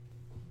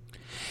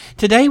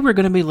Today we're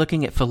going to be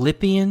looking at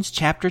Philippians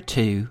chapter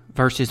 2,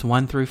 verses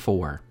 1 through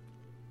 4.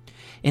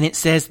 And it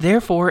says,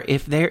 "Therefore,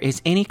 if there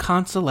is any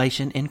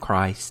consolation in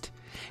Christ,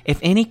 if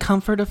any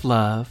comfort of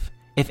love,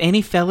 if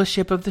any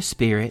fellowship of the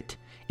Spirit,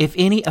 if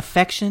any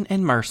affection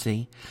and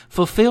mercy,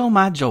 fulfill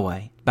my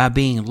joy by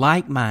being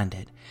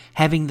like-minded,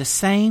 having the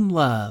same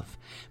love,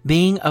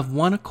 being of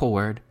one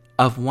accord,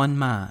 of one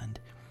mind.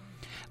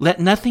 Let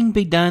nothing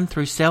be done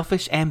through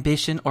selfish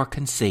ambition or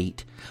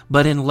conceit,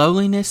 but in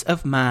lowliness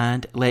of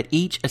mind let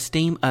each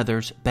esteem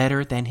others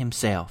better than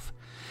himself.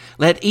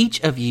 Let each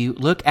of you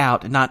look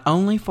out not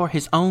only for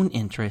his own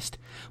interest,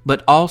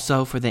 but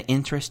also for the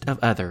interest of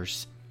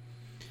others."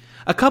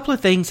 A couple of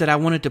things that I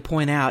wanted to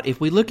point out. If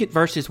we look at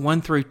verses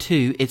 1 through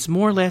 2, it's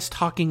more or less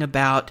talking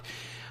about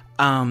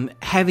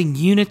having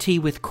unity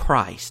with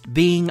Christ,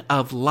 being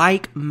of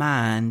like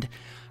mind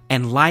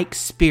and like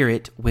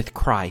spirit with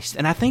Christ.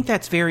 And I think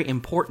that's very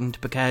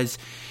important because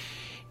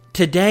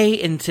today,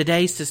 in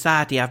today's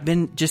society, I've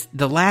been just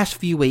the last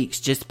few weeks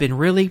just been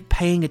really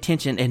paying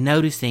attention and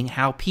noticing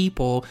how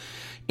people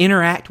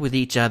interact with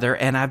each other,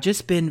 and I've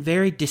just been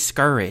very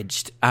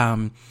discouraged.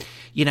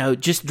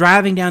 Just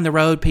driving down the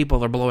road,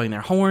 people are blowing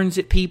their horns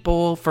at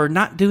people for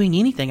not doing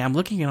anything. I'm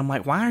looking and I'm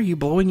like, why are you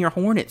blowing your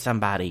horn at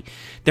somebody?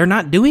 They're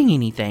not doing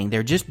anything.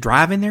 They're just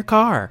driving their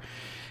car.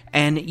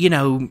 And,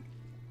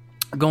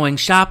 going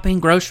shopping,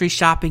 grocery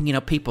shopping,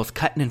 people's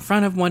cutting in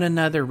front of one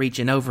another,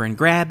 reaching over and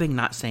grabbing,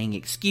 not saying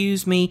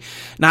excuse me,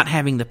 not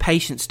having the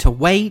patience to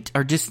wait,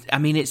 or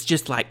it's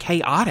just like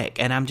chaotic.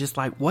 And I'm just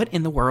like, what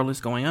in the world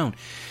is going on?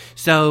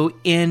 So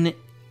in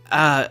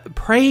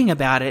praying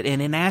about it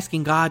and in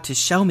asking God to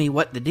show me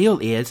what the deal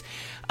is,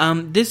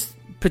 this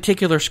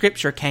particular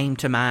scripture came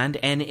to mind,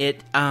 and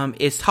it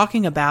is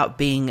talking about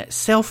being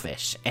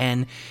selfish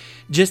and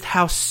just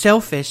how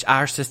selfish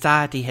our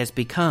society has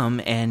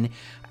become. And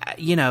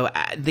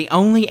the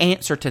only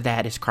answer to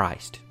that is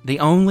Christ. The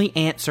only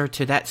answer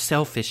to that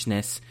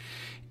selfishness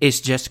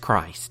is just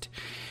Christ.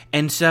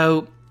 And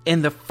so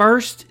in the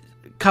first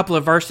couple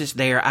of verses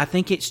there, I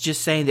think it's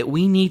just saying that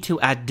we need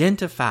to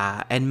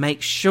identify and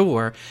make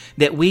sure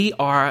that we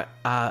are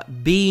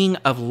being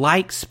of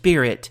like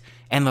spirit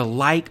and the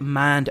like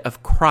mind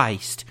of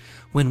Christ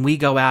when we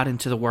go out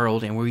into the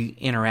world and we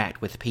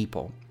interact with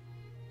people.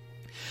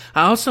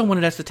 I also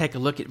wanted us to take a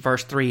look at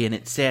verse 3, and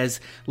it says,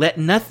 "Let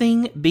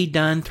nothing be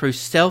done through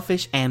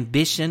selfish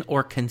ambition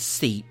or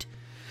conceit,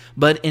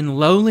 but in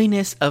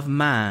lowliness of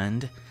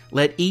mind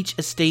let each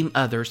esteem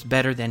others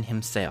better than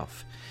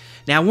himself."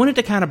 Now, I wanted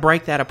to kind of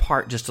break that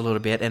apart just a little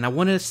bit, and I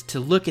wanted us to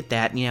look at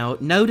that.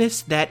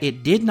 Notice that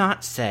it did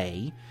not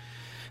say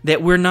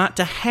that we're not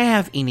to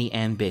have any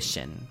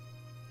ambition.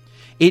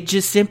 It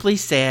just simply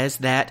says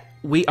that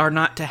we are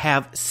not to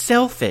have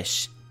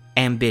selfish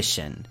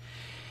ambition.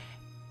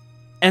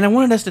 And I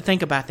wanted us to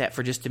think about that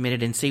for just a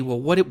minute and see, well,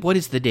 what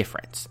is the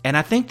difference? And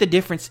I think the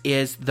difference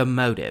is the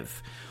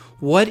motive.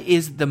 What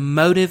is the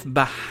motive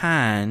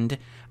behind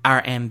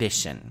our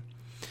ambition?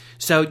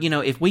 So,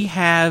 if we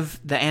have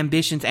the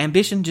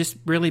ambition just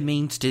really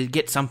means to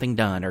get something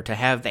done or to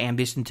have the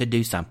ambition to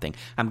do something.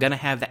 I'm going to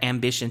have the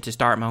ambition to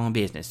start my own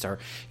business, or,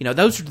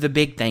 those are the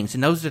big things,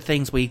 and those are the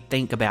things we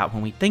think about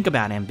when we think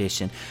about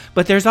ambition.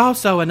 But there's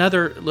also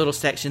another little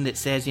section that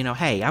says,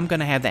 hey, I'm going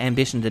to have the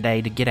ambition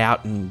today to get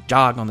out and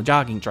jog on the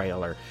jogging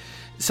trail or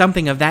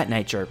something of that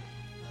nature.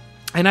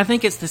 And I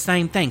think it's the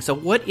same thing. So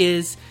what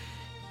is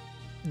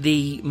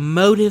the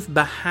motive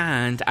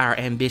behind our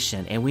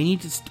ambition? And we need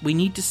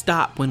to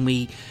stop when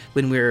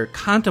we're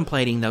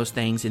contemplating those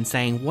things and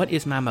saying, what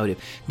is my motive?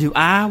 Do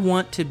I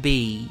want to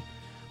be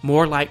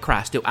more like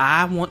Christ? Do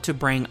I want to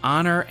bring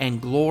honor and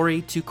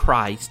glory to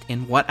Christ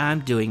in what I'm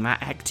doing, my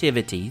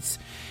activities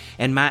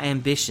and my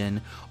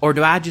ambition, or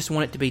do I just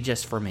want it to be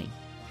just for me?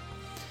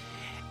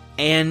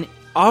 And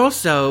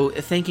also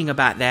thinking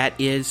about that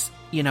is,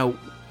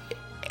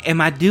 am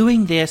I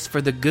doing this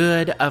for the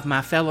good of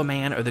my fellow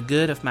man, or the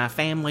good of my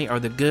family, or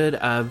the good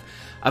of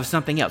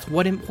something else?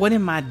 What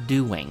am I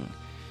doing?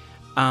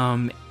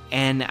 And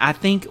I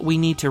think we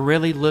need to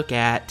really look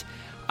at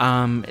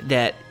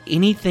that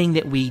anything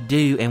that we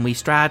do and we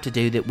strive to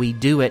do, that we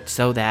do it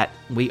so that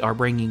we are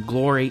bringing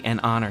glory and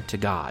honor to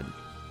God.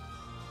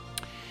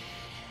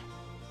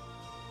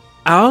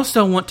 I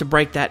also want to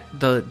break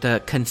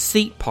the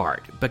conceit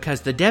part,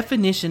 because the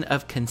definition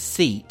of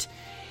conceit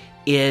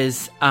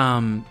is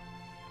to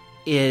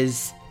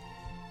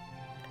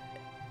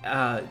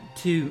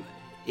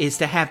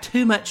have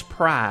too much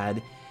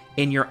pride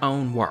in your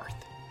own worth.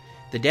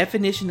 The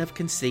definition of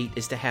conceit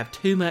is to have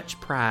too much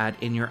pride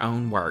in your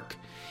own work.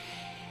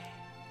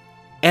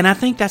 And I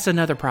think that's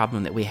another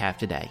problem that we have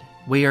today.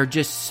 We are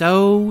just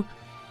so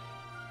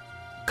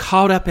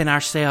caught up in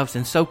ourselves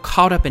and so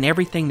caught up in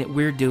everything that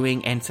we're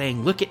doing and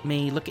saying, look at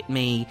me, look at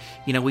me.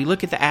 We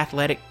look at the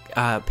athletic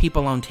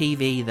people on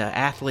TV, the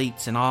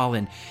athletes and all,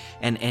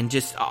 and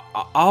just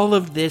all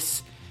of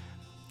this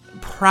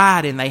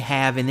pride they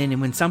have, and then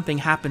when something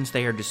happens,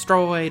 they are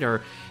destroyed,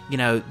 or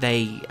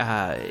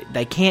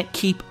they can't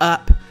keep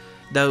up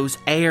those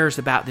airs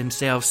about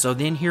themselves. So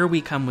then here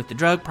we come with the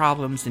drug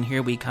problems, and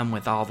here we come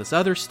with all this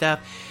other stuff.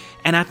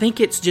 And I think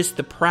it's just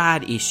the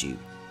pride issue.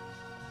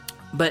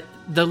 But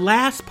the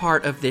last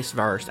part of this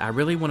verse, I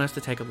really want us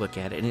to take a look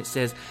at it. And it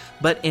says,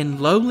 "But in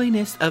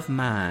lowliness of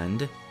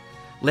mind,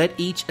 let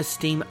each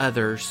esteem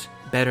others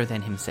better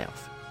than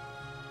himself."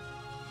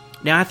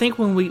 Now, I think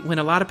when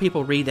a lot of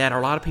people read that, or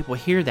a lot of people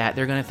hear that,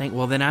 they're going to think,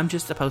 well, then I'm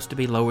just supposed to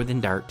be lower than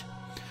dirt.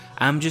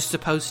 I'm just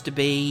supposed to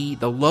be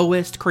the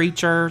lowest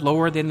creature,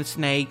 lower than the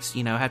snakes,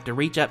 have to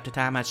reach up to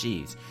tie my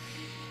shoes.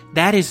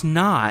 That is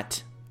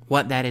not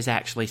what that is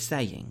actually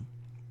saying.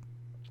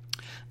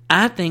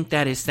 I think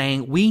that is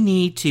saying we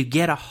need to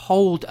get a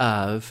hold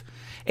of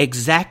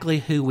exactly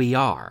who we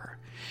are.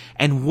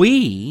 And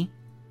we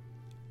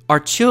are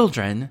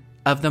children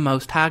of the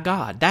Most High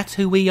God. That's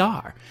who we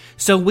are.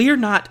 So we're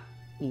not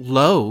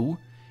low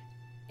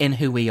in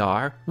who we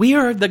are. We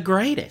are the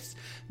greatest.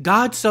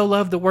 God so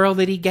loved the world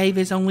that he gave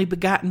his only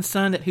begotten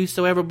Son, that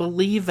whosoever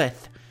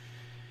believeth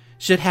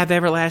should have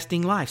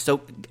everlasting life.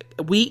 So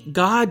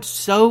God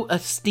so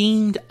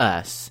esteemed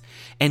us,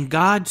 and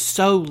God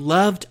so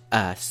loved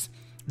us,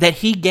 that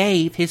he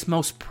gave his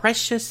most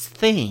precious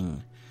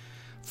thing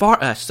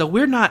for us. So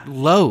we're not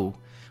low.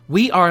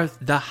 We are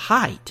the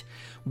height.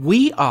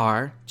 We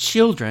are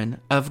children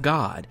of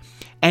God.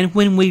 And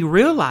when we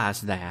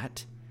realize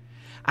that,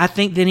 I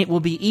think then it will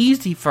be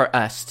easy for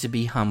us to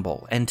be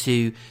humble and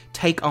to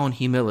take on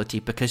humility,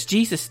 because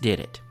Jesus did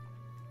it.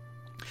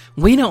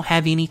 We don't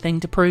have anything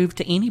to prove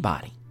to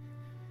anybody,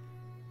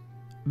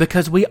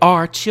 because we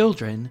are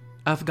children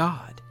of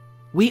God.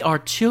 We are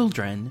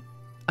children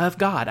of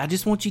God. I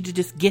just want you to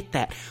just get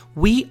that.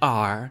 We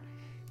are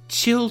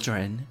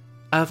children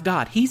of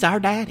God. He's our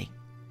daddy.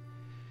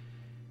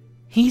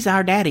 He's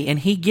our daddy, and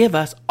he give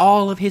us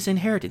all of his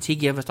inheritance. He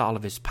give us all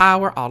of his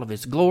power, all of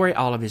his glory,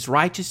 all of his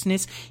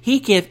righteousness. He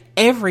give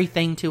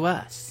everything to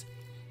us.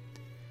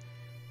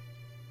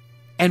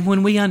 And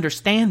when we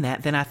understand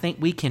that, then I think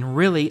we can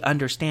really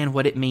understand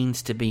what it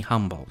means to be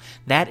humble.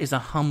 That is a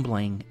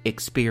humbling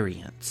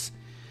experience.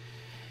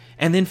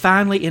 And then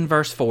finally in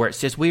verse 4, it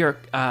says,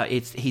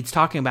 he's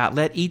talking about,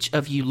 let each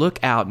of you look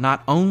out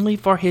not only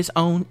for his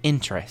own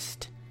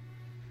interest,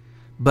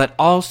 but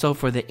also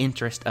for the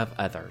interest of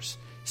others.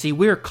 See,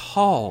 we're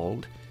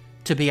called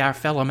to be our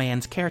fellow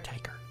man's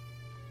caretaker.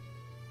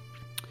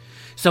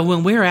 So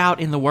when we're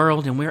out in the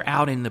world and we're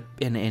out in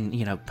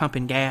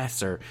pumping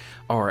gas or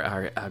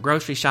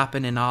grocery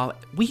shopping and all,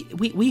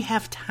 we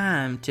have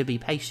time to be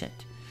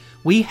patient.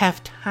 We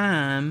have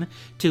time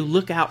to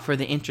look out for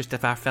the interest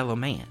of our fellow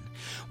man.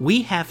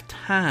 We have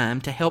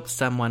time to help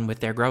someone with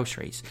their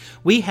groceries.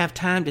 We have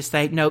time to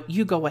say, no,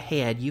 you go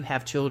ahead. You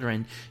have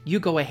children. You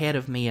go ahead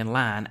of me in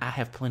line. I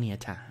have plenty of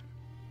time.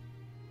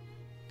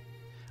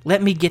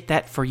 Let me get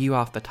that for you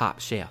off the top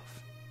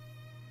shelf.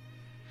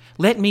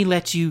 Let me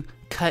let you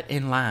cut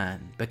in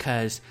line,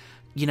 because,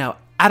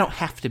 I don't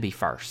have to be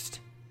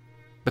first,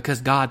 because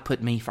God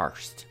put me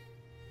first.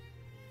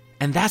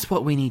 And that's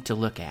what we need to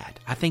look at.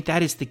 I think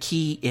that is the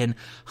key in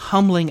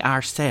humbling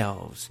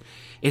ourselves,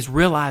 is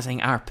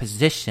realizing our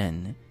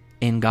position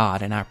in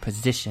God and our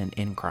position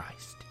in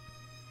Christ.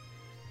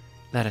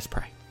 Let us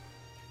pray.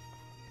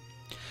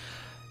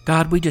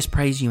 God, we just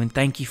praise you and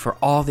thank you for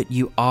all that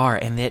you are,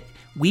 and that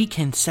we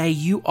can say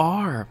you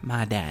are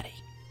my daddy.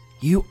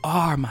 You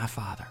are my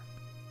father.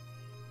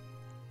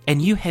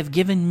 And you have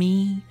given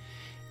me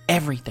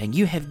everything.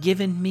 You have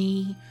given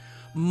me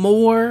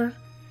more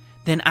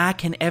than I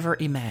can ever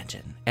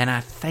imagine. And I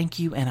thank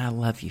you and I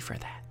love you for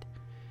that.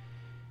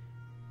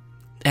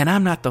 And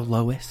I'm not the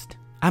lowest.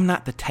 I'm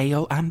not the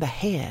tail. I'm the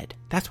head.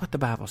 That's what the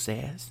Bible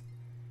says.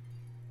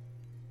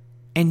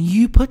 And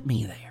you put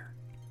me there.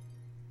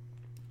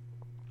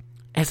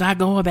 As I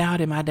go about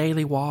in my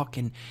daily walk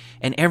and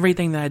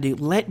everything that I do,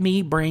 let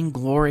me bring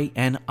glory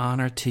and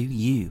honor to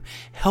you.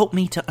 Help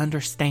me to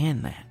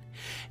understand that.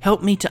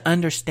 Help me to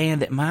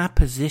understand that my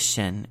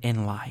position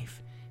in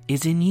life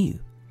is in you.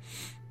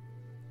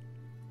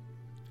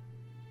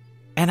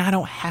 And I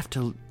don't have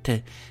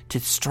to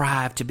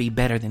strive to be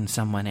better than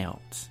someone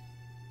else.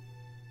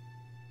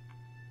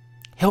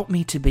 Help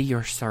me to be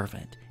your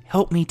servant.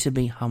 Help me to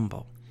be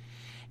humble.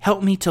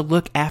 Help me to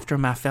look after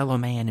my fellow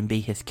man and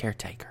be his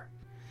caretaker,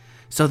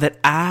 so that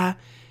I,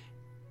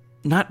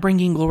 not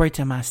bringing glory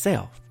to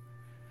myself,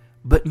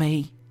 but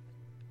may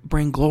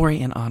bring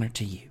glory and honor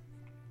to you.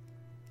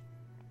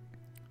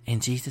 In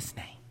Jesus'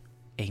 name,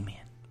 amen.